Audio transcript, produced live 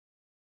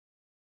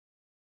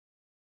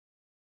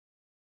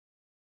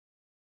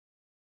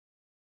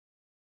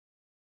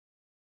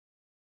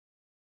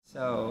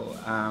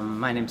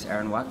My name's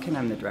Watkin.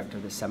 I'm the director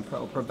of the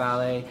Semperoper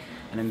Ballet,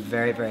 and I'm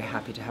very, very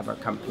happy to have our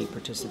company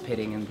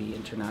participating in the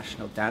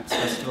International Dance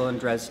Festival in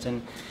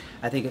Dresden.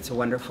 I think it's a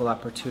wonderful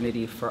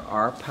opportunity for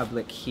our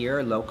public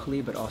here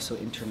locally, but also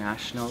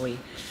internationally,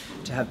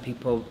 to have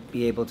people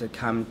be able to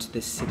come to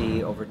this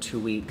city over 2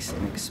 weeks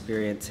and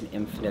experience an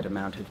infinite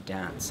amount of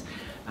dance.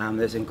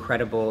 There's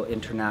incredible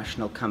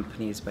international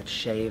companies,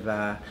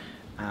 Batsheva,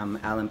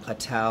 Alan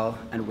Platel,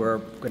 and we're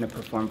going to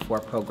perform 4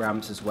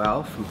 programs as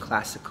well, from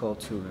classical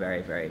to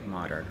very, very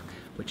modern,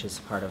 which is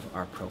part of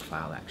our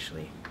profile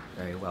actually.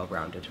 Very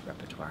well-rounded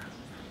repertoire.